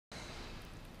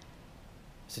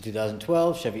It's a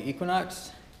 2012 Chevy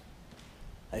Equinox.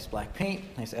 Nice black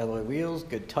paint, nice alloy wheels,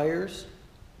 good tires.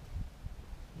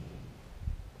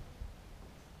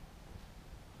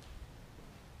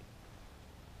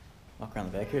 Walk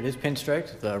around the back here. It is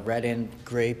pinstriped with red and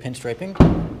gray pinstriping.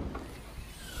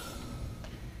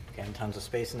 Again, tons of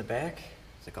space in the back.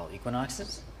 It's like all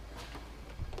Equinoxes.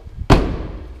 Those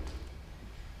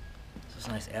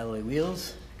nice alloy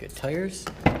wheels, good tires.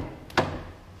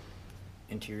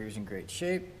 Interior's in great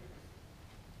shape.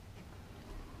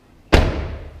 Air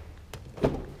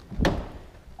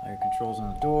controls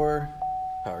on the door,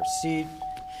 power seat,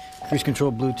 cruise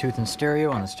control, Bluetooth and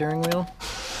stereo on the steering wheel.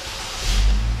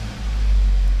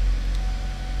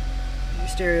 Your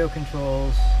stereo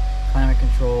controls, climate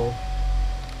control,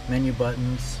 menu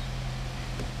buttons.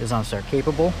 This is OnStar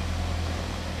capable.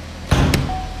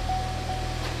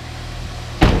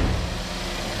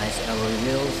 Nice alloy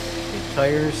wheels, big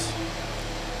tires.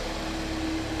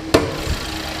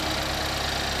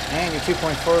 And your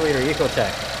 2.4 liter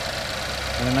Ecotec.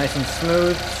 And they're nice and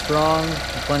smooth, strong,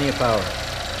 and plenty of power.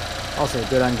 Also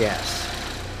good on gas.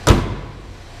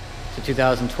 It's a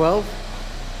 2012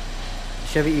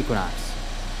 Chevy Equinox.